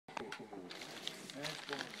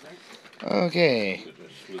Okay.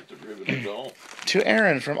 Split the ribbons off. To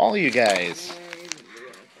Aaron from all you guys.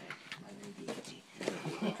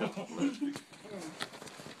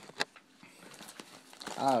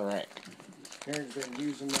 All right. Aaron's been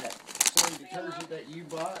using that same detergent that you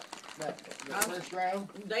bought, that first round.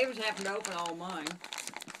 David's having to open all mine.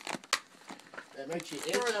 That makes you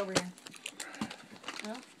itch. Throw it over here.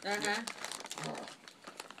 Uh-huh.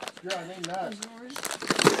 You're on me nuts.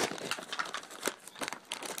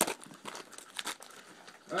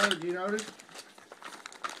 Oh, did you notice?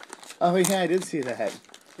 Oh yeah, I did see that.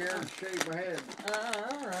 Karen shaved my head.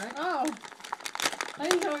 Alright. Oh. I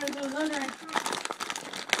didn't know it was under.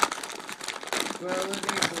 Well, this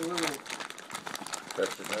needs a little.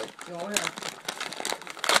 That's enough. Oh, yeah.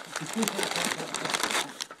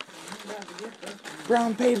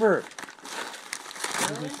 Brown paper.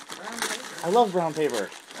 Really? Brown paper? I love brown paper.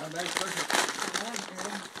 That's perfect.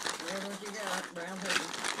 What you got? Brown paper.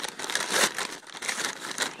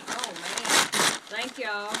 Oh, man. Thank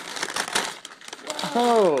y'all.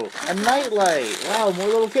 Oh, a nightlight. Wow, more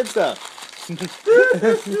little kid stuff.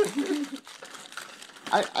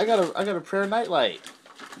 I got a prayer nightlight.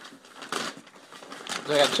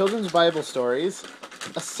 So I got children's Bible stories,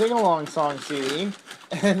 a sing-along song CD,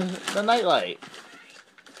 and the nightlight.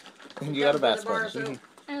 And you got a bath sponge. And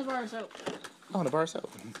a bar of soap. Oh, and a bar of soap.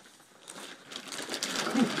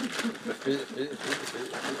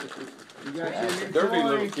 You got Yeah, your new Dirty toy.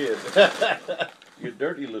 little kid. You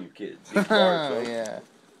dirty little kids. These bars Oh, up. yeah.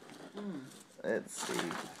 Let's see.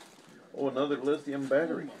 Oh, another lithium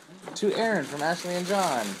battery. To Aaron from Ashley and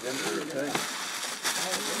John. Gender tank.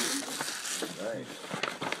 Nice.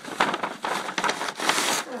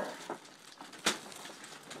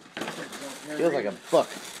 Feels like a book.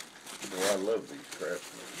 Boy, I love these crafts.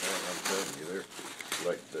 Man, I'm telling you, they're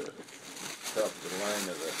like the top of the line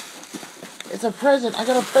of the. It's a present. I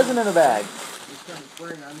got a present in a bag. This kind of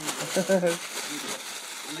spring, I need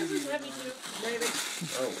This is heavy too. David.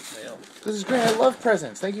 Oh, hell. This is great. I love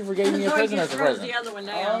presents. Thank you for giving me a So he present just as a throws present. the other one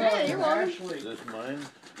to. down. Yeah, you're welcome. Is Ashley. this mine?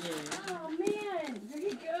 Yeah. Oh man, there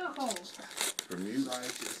you go. From you?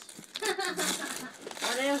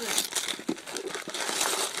 What is it?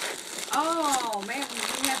 Oh, man, you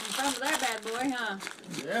can have some fun with that bad boy, huh?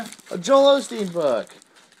 Yeah. A Joel Osteen book.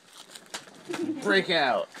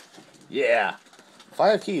 Breakout. Yeah.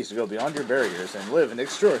 5 keys to go beyond your barriers and live an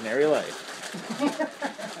extraordinary life. Is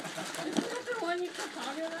that the one you kept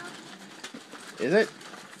talking about? Is it?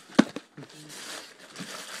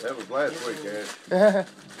 That was last week, Ash.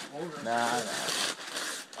 Nah.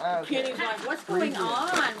 Kenny's like, what's going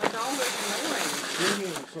on with all this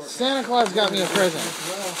noise? Santa Claus got me a present.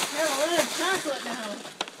 Yeah, we're in chocolate now.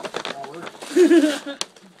 We're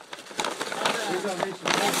gonna need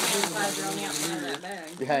some That's on the outside of that bag.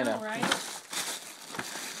 Yeah, I know. Right?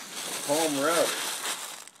 Home router.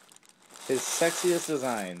 His sexiest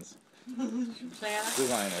designs. Santa?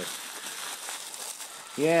 Designers.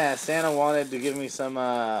 Yeah, Santa wanted to give me some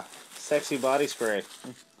sexy body spray.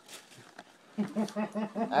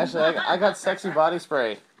 Actually, I got sexy body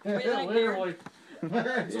spray. Literally.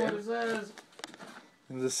 That's what it says.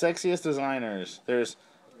 The sexiest designers. There's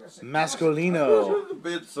Mascolino, The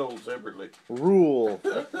bid sold separately. Rule,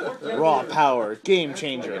 Raw Power, Game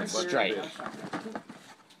Changer, and Strike.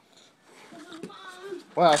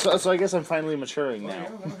 Wow, so I guess I'm finally maturing now.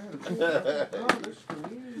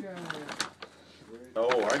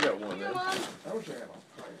 Oh, I got one then.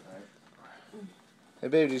 Hey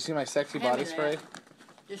babe, do you see my sexy Hand me body that. spray?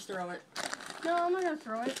 Just throw it. No, I'm not gonna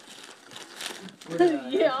throw it. Yeah.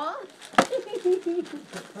 Yeah.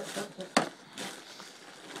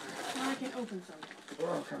 Now I can open something.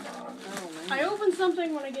 Oh, come on. Oh, man. I open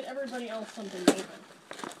something when I get everybody else something to open.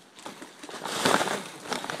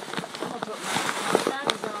 I'm going to put my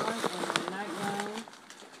shadows on and my night gown.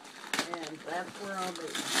 And that's where I'll be.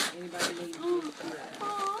 Anybody needs me to do that.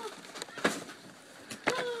 Aw.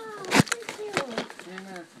 Thank you.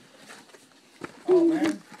 And, Oh,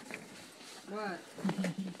 man. what?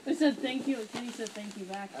 I said thank you, and Kenny said thank you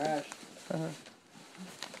back. Ash.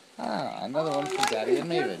 Ah, another one from Daddy and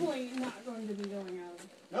Maven. Definitely not going to be going out of it.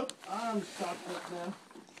 Nope. I'm stopped up now.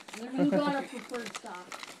 Who got a preferred stock?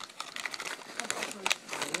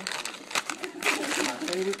 My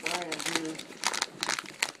favorite brand, too.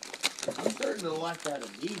 I'm starting to like that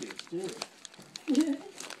Adidas, too.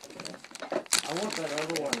 I want that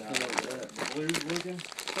other one, the blues looking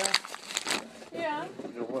stuff. Yeah.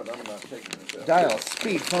 You know what? I'm not taking this out. Dial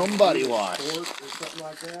Speed Foam Body Wash. Sport or something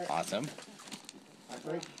like that. Awesome. I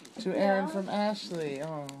think. To Aaron from Ashley.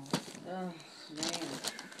 Oh. Oh, man.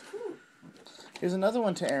 Here's another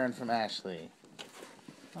one to Aaron from Ashley.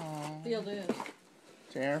 Oh. Feel this.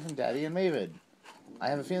 To Aaron from Daddy and Mavid. I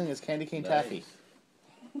have a feeling it's candy cane taffy.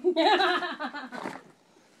 I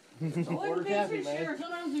Order wasn't taffy, too man. sure.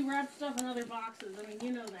 Sometimes we wrap stuff in other boxes. I mean,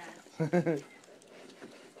 you know that.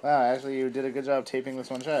 Wow, actually, you did a good job taping this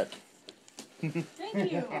one shut.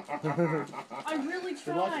 Thank you. I really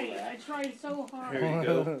Good luck with tried. that. I tried so hard. Here you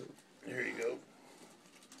go. Here you go.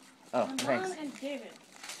 Oh, I'm thanks. Ron and David.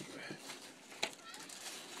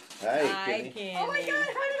 Hi, Kenny. Oh my god,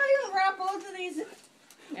 how did I wrap both of these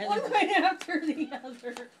one right after the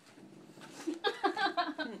other?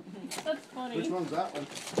 That's funny. Which one's that one?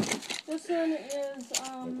 This one is,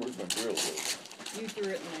 Where's my drill? You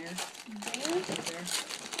threw it in there. Bane?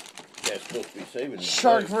 Yeah, it's supposed to be saving it.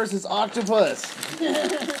 Shark versus octopus.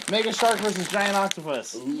 Mega shark versus giant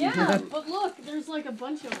octopus. Yeah, but look, there's like a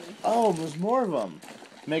bunch of them. Oh, there's more of them.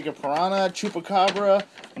 Mega piranha, chupacabra,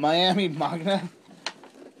 Miami magna.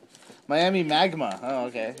 Miami magma. Oh,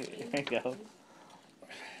 okay. Here you go.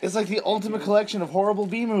 It's like the ultimate collection of horrible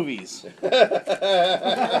B movies. Let's do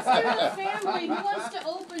the family. Who wants to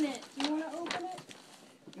open it? You want to open it?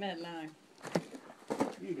 Matt and I.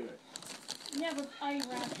 You do it. Yeah, but I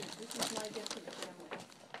wrapped it. This is my gift to the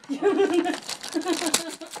family.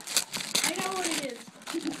 I know what it is.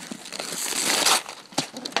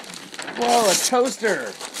 Whoa, a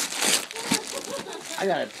toaster. I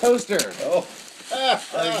got a toaster. Oh.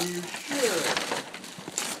 Are you sure?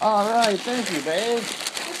 All right, thank you, babe.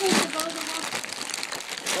 Okay, so both of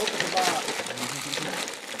Open the box.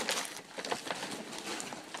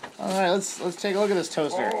 All right, let's take a look at this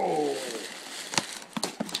toaster. Oh.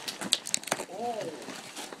 Oh.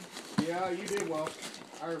 Yeah, you did well.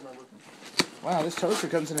 I remember. Wow, this toaster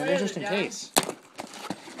comes in an What is it, interesting John? case. us.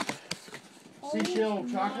 Seashell Oh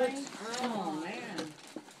chocolates? my Oh, God. man.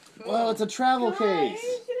 Well, it's a travel Guys, case.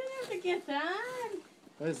 you didn't have to get that.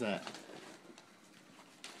 What is that?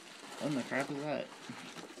 What in the crap is that?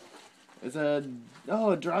 It's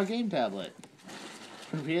a draw game tablet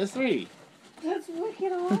for PS3. That's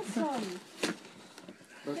wicked awesome.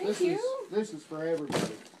 But Thank this you. this is for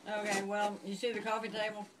everybody. Okay, well, you see the coffee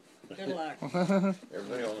table? Good luck. Everything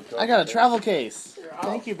on the top. I got a travel case.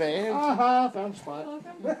 Thank you, babe. Aha, found a spot.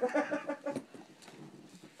 Welcome.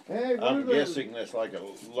 Hey, I'm Ruben. guessing that's like a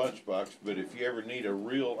lunchbox, but if you ever need a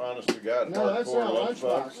real, honest to God, No, that's hardcore not a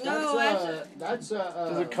lunchbox, lunchbox. No, That's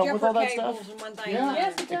Does it come with all that stuff? Cables and one thing Yeah. and Yes,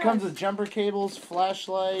 another. it It does. comes with jumper cables,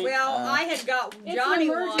 flashlight. Well, I had got It's Johnny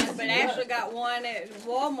an one, emergency. but actually got one at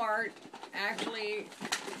Walmart. Actually,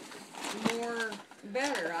 more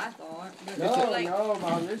better, I thought. But no,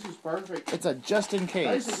 Mom, this is perfect. It's a just in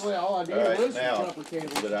case. Basically, all I did All right, was now jumper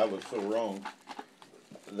cables. that I was so wrong.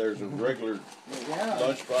 There's a regular Yeah.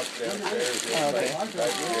 lunchbox downstairs. Oh, okay. If you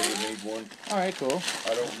ever need one. All right, cool.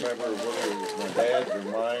 I don't remember whether it was my dad's or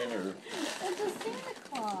mine, or It's a Santa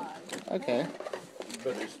Claus. Okay.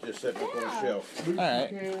 but it's just sitting up on the shelf. Booster Alright.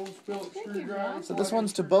 cables, Phillips Thank you, screwdriver. Mom. So this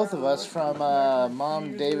one's to both of us from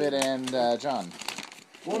Mom, David, and John.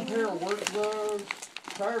 One pair of work gloves,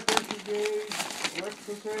 tire pressure gauge,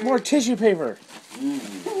 electrical tape. More tissue paper. You are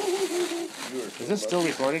so Is this still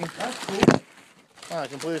lucky. recording? That's cool. Oh, I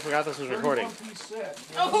completely forgot this was recording. 31-piece set.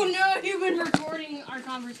 Oh no, you've been recording our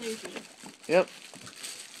conversation. Yep.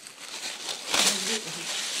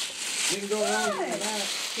 Didn't go wrong with that.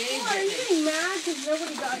 Why, are you getting mad because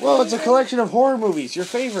nobody got Well, it's a anything? collection of horror movies. Your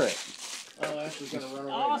favorite. Oh, Ashley's gonna run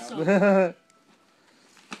away Awesome. now.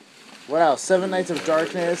 Wow, Seven Nights of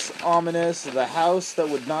Darkness, Ominous, The House That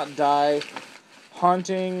Would Not Die,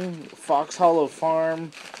 Haunting, Fox Hollow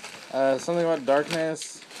Farm, something about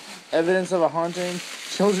darkness, Evidence of a Haunting,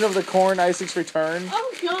 Children of the Corn, Isaac's Return,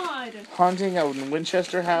 Oh God! Haunting at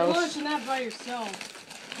Winchester You're House. watching that by yourself.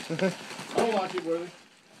 I'll watch it with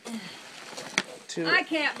I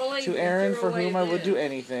can't believe To you Aaron, threw for away whom I would this. do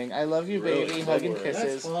anything. I love you, Really? baby. Hug and That's That's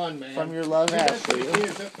kisses. fun, man. From your love, Give that to Ashley. the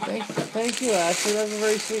kids. Thank you, Ashley. That's a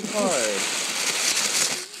very sweet card.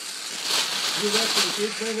 Give that to the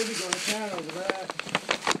kids, man. They'll be going to town over that.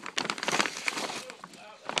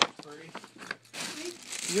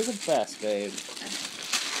 You're the best, babe.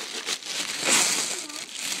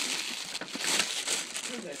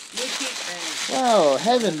 We keep things. Wow,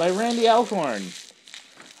 Heaven by Randy Alcorn.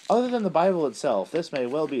 Other than the Bible itself, this may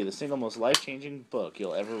well be the single most life-changing book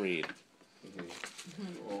you'll ever read.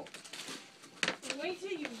 Well, Wait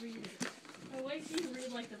till you read it. Wait till you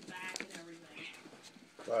read like the back and everything.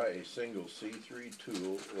 Buy a single C3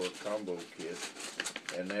 tool or combo kit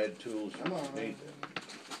and add tools Come on, you man. need.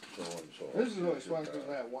 So and so. this is really fun because of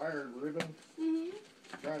that wired ribbon. Mm-hmm.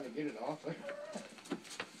 Trying to get it off there.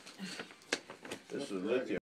 This is lithium.